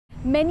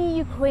Many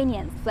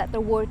Ukrainians fled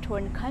the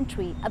war-torn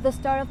country at the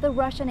start of the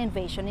Russian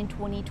invasion in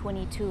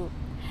 2022.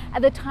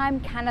 At the time,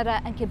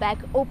 Canada and Quebec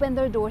opened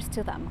their doors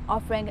to them,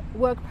 offering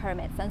work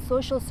permits and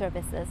social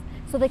services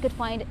so they could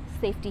find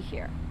safety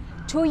here.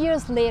 2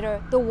 years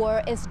later, the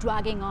war is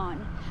dragging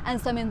on, and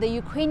some in the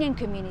Ukrainian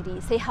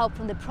community say help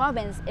from the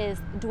province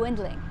is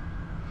dwindling.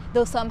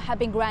 Though some have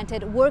been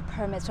granted work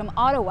permits from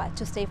Ottawa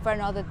to stay for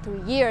another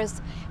 3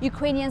 years,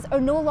 Ukrainians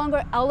are no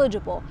longer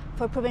eligible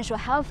for provincial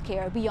health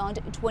care beyond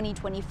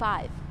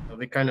 2025.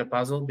 We're kind of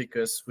puzzled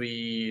because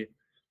we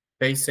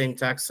pay same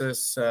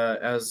taxes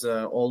as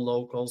all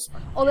locals.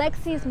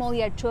 Oleksiy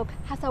Smolyarchuk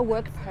has a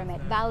work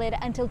permit valid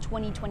until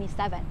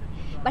 2027,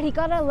 but he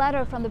got a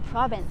letter from the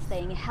province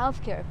saying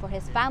healthcare for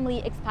his family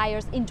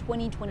expires in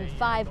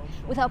 2025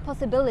 without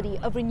possibility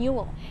of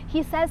renewal.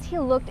 He says he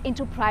looked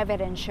into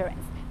private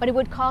insurance, but it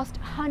would cost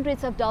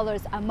hundreds of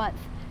dollars a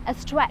month, a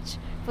stretch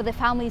for the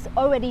family's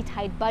already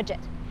tight budget.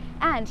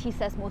 And he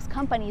says most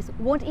companies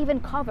won't even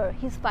cover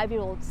his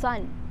 5-year-old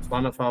son.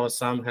 One of our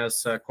sons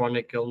has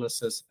chronic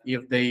illnesses.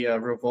 If they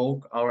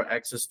revoke our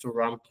access to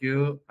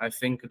RAMQ, I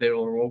think they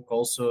will revoke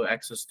also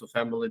access to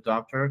family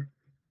doctor.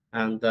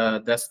 And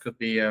that could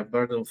be a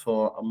burden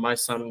for my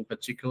son in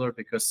particular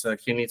because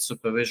he needs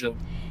supervision.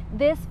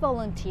 This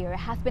volunteer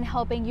has been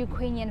helping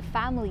Ukrainian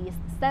families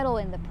settle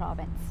in the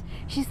province.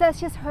 She says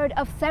she's heard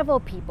of several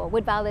people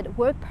with valid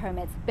work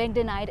permits being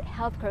denied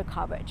healthcare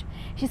coverage.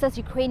 She says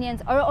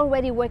Ukrainians are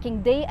already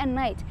working day and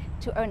night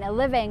to earn a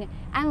living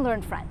and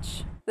learn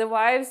French. The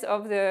wives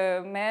of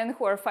the men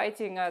who are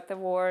fighting at the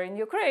war in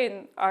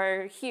Ukraine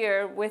are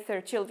here with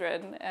their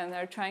children and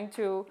are trying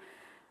to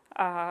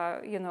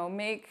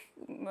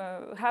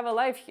have a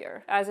life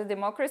here. As a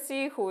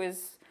democracy who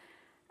is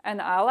an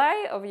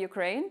ally of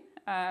Ukraine,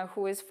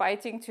 who is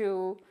fighting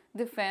to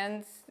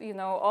defend,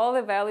 all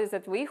the values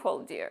that we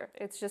hold dear.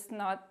 It's just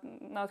not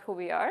who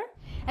we are.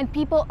 And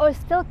people are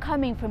still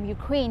coming from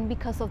Ukraine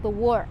because of the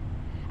war.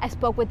 I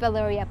spoke with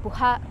Valeria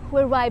Puha, who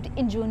arrived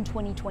in June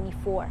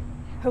 2024.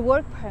 Her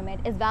work permit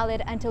is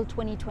valid until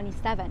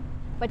 2027.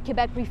 But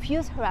Quebec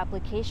refused her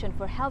application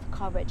for health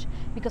coverage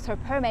because her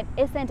permit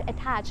isn't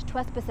attached to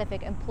a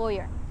specific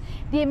employer.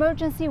 The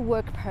emergency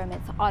work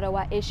permits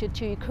Ottawa issued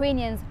to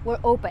Ukrainians were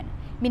open,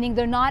 meaning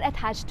they're not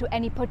attached to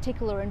any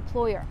particular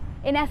employer.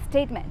 In a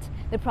statement,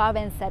 the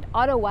province said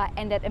Ottawa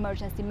ended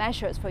emergency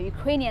measures for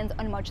Ukrainians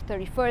on March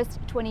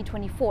 31st,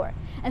 2024,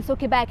 and so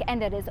Quebec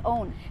ended its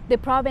own. The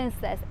province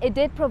says it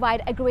did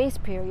provide a grace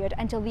period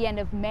until the end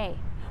of May.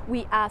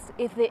 We asked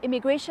if the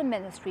Immigration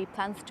Ministry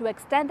plans to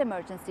extend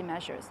emergency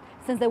measures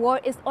since the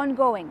war is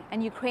ongoing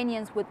and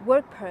Ukrainians with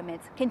work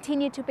permits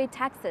continue to pay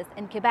taxes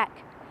in Quebec.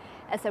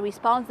 As a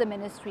response, the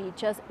ministry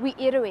just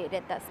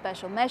reiterated that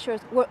special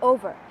measures were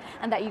over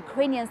and that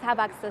Ukrainians have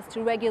access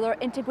to regular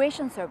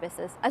integration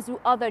services as do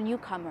other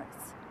newcomers.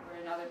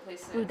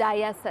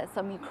 Rudaya says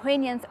some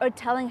Ukrainians are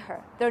telling her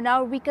they're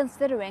now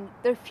reconsidering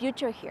their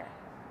future here.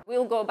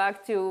 We'll go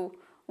back to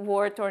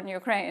war-torn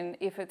Ukraine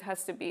if it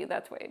has to be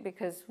that way,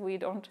 because we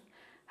don't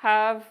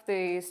have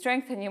the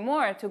strength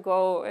anymore to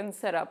go and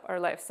set up our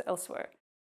lives elsewhere.